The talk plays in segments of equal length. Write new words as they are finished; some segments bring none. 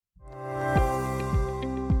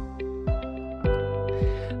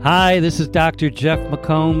Hi, this is Dr. Jeff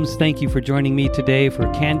McCombs. Thank you for joining me today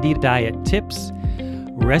for Candida diet tips,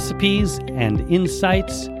 recipes, and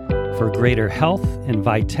insights for greater health and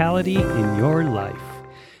vitality in your life.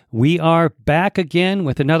 We are back again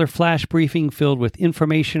with another flash briefing filled with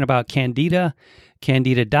information about Candida,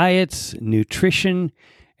 Candida diets, nutrition,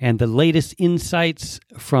 and the latest insights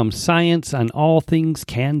from science on all things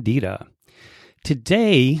Candida.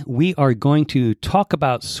 Today, we are going to talk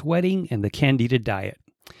about sweating and the Candida diet.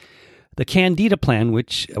 The Candida plan,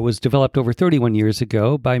 which was developed over 31 years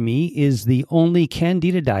ago by me, is the only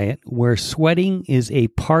Candida diet where sweating is a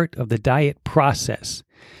part of the diet process.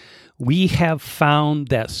 We have found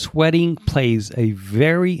that sweating plays a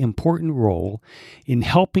very important role in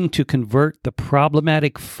helping to convert the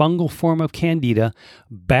problematic fungal form of Candida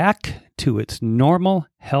back to its normal,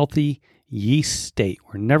 healthy yeast state.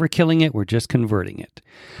 We're never killing it, we're just converting it.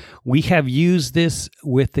 We have used this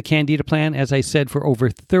with the Candida plan, as I said, for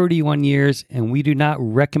over 31 years, and we do not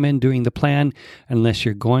recommend doing the plan unless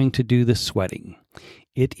you're going to do the sweating.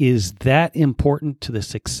 It is that important to the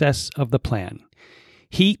success of the plan.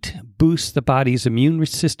 Heat boosts the body's immune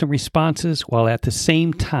system responses while at the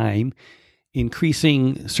same time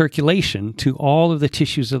increasing circulation to all of the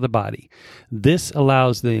tissues of the body. This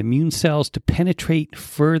allows the immune cells to penetrate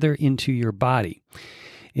further into your body.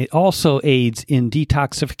 It also aids in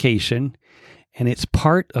detoxification, and it's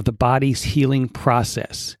part of the body's healing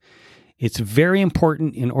process. It's very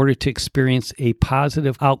important in order to experience a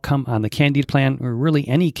positive outcome on the Candida plan, or really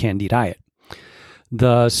any Candida diet.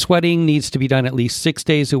 The sweating needs to be done at least 6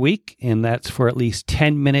 days a week, and that's for at least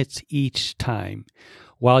 10 minutes each time.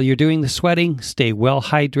 While you're doing the sweating, stay well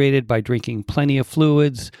hydrated by drinking plenty of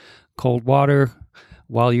fluids, cold water,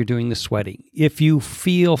 while you're doing the sweating. If you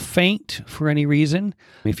feel faint for any reason,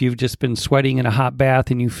 if you've just been sweating in a hot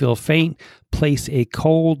bath and you feel faint, place a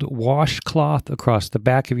cold washcloth across the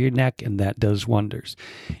back of your neck, and that does wonders.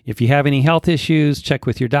 If you have any health issues, check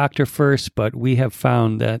with your doctor first, but we have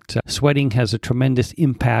found that sweating has a tremendous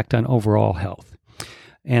impact on overall health.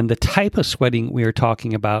 And the type of sweating we are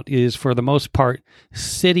talking about is, for the most part,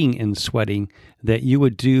 sitting and sweating that you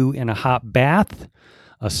would do in a hot bath,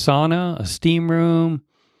 a sauna, a steam room,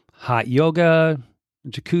 hot yoga,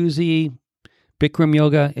 jacuzzi, Bikram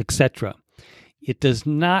yoga, etc. It does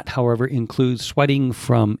not, however, include sweating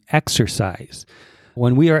from exercise.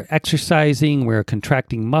 When we are exercising, we're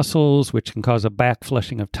contracting muscles, which can cause a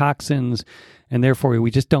backflushing of toxins, and therefore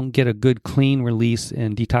we just don't get a good clean release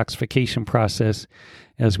and detoxification process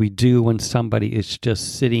as we do when somebody is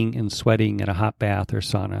just sitting and sweating in a hot bath or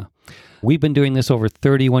sauna. We've been doing this over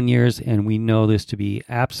 31 years, and we know this to be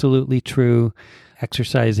absolutely true.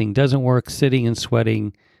 Exercising doesn't work. Sitting and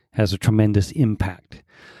sweating has a tremendous impact.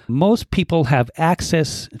 Most people have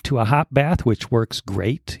access to a hot bath, which works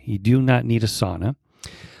great. You do not need a sauna.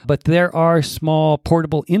 But there are small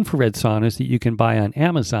portable infrared saunas that you can buy on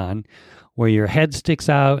Amazon, where your head sticks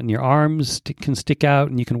out and your arms can stick out,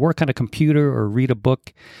 and you can work on a computer or read a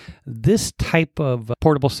book. This type of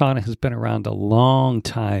portable sauna has been around a long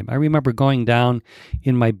time. I remember going down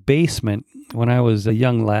in my basement when I was a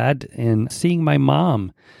young lad and seeing my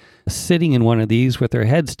mom sitting in one of these with her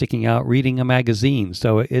head sticking out reading a magazine.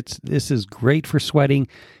 So this is great for sweating.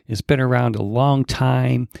 It's been around a long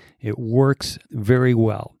time. It works very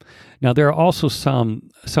well. Now, there are also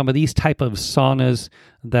some of these type of saunas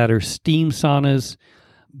that are steam saunas,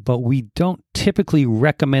 but we don't typically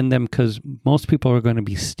recommend them because most people are going to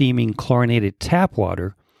be steaming chlorinated tap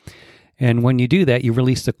water. And when you do that, you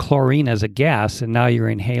release the chlorine as a gas, and now you're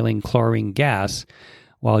inhaling chlorine gas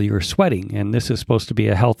while you're sweating. And this is supposed to be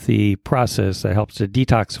a healthy process that helps to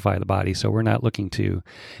detoxify the body, so we're not looking to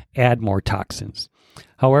add more toxins.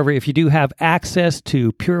 However, if you do have access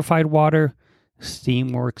to purified water, steam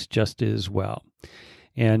works just as well.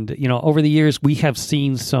 And, over the years, we have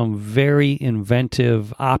seen some very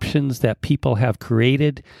inventive options that people have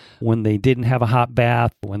created when they didn't have a hot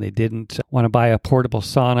bath, when they didn't want to buy a portable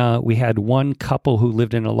sauna. We had one couple who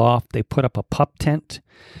lived in a loft. They put up a pup tent.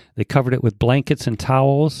 They covered it with blankets and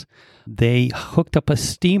towels. They hooked up a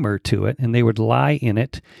steamer to it, and they would lie in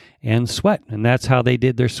it and sweat. And that's how they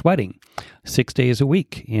did their sweating, 6 days a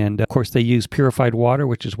week. And of course, they used purified water,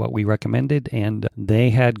 which is what we recommended, and they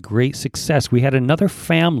had great success. We had another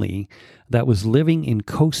family that was living in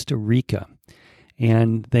Costa Rica,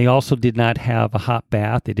 and they also did not have a hot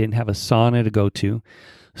bath. They didn't have a sauna to go to.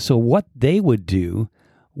 So what they would do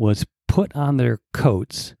was put on their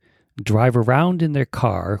coats, drive around in their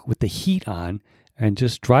car with the heat on, and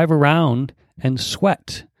just drive around and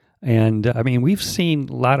sweat And I mean, we've seen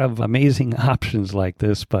a lot of amazing options like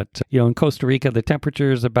this, but in Costa Rica, the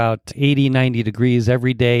temperature is about 80, 90 degrees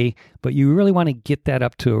every day, but you really want to get that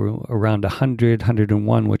up to around 100,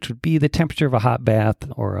 101, which would be the temperature of a hot bath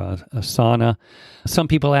or a sauna. Some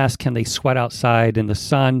people ask, can they sweat outside in the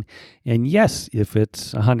sun? And yes, if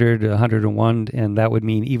it's 100, 101, and that would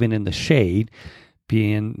mean even in the shade,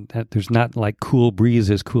 being that there's not like cool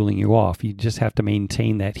breezes cooling you off. You just have to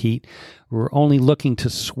maintain that heat. We're only looking to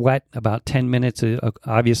sweat about 10 minutes.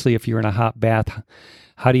 Obviously, if you're in a hot bath,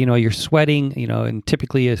 how do you know you're sweating? And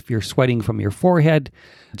typically if you're sweating from your forehead,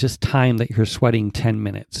 just time that you're sweating 10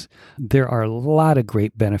 minutes. There are a lot of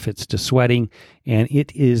great benefits to sweating, and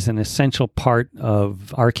it is an essential part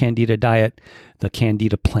of our Candida diet, the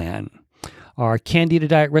Candida plan. Our Candida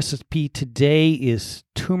diet recipe today is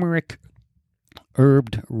turmeric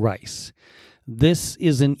herbed rice. This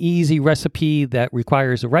is an easy recipe that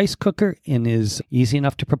requires a rice cooker and is easy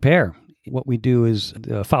enough to prepare. What we do is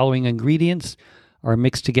the following ingredients are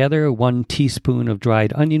mixed together: 1 teaspoon of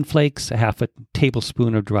dried onion flakes, a half a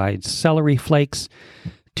tablespoon of dried celery flakes,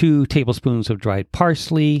 2 tablespoons of dried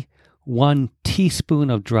parsley, 1 teaspoon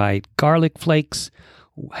of dried garlic flakes,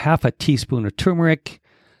 half a teaspoon of turmeric,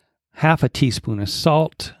 half a teaspoon of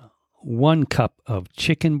salt, 1 cup of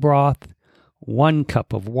chicken broth, 1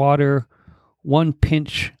 cup of water, 1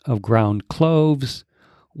 pinch of ground cloves,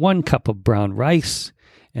 1 cup of brown rice,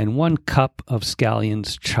 and 1 cup of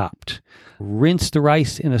scallions chopped. Rinse the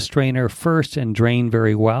rice in a strainer first and drain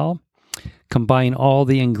very well. Combine all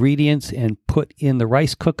the ingredients and put in the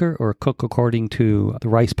rice cooker or cook according to the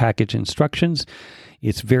rice package instructions.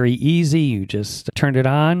 It's very easy. You just turn it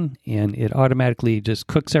on and it automatically just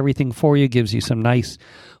cooks everything for you, gives you some nice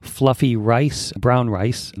fluffy rice, brown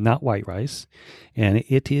rice, not white rice. And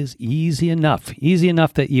it is easy enough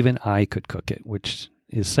that even I could cook it, which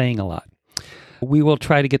is saying a lot. We will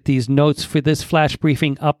try to get these notes for this flash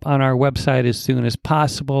briefing up on our website as soon as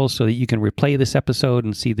possible so that you can replay this episode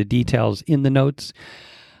and see the details in the notes.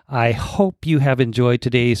 I hope you have enjoyed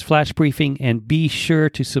today's flash briefing, and be sure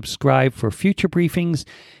to subscribe for future briefings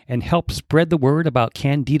and help spread the word about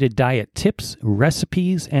Candida diet tips,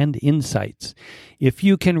 recipes, and insights. If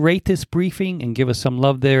you can rate this briefing and give us some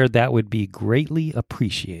love there, that would be greatly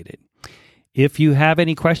appreciated. If you have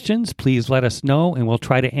any questions, please let us know, and we'll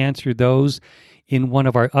try to answer those in one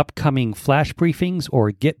of our upcoming flash briefings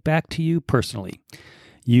or get back to you personally.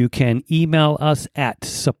 You can email us at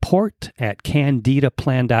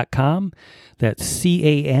support@candidaplan.com. That's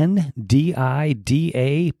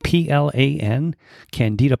CANDIDAPLAN,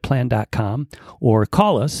 candidaplan.com, or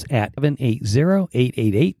call us at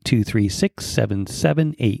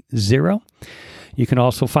 780-888-236-7780. You can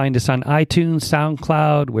also find us on iTunes,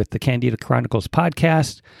 SoundCloud with the Candida Chronicles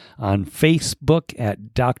podcast, on Facebook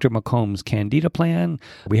at Dr. McComb's Candida Plan.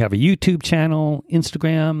 We have a YouTube channel,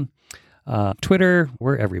 Instagram, Twitter.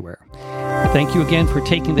 We're everywhere. Thank you again for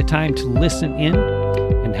taking the time to listen in,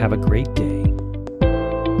 and have a great day.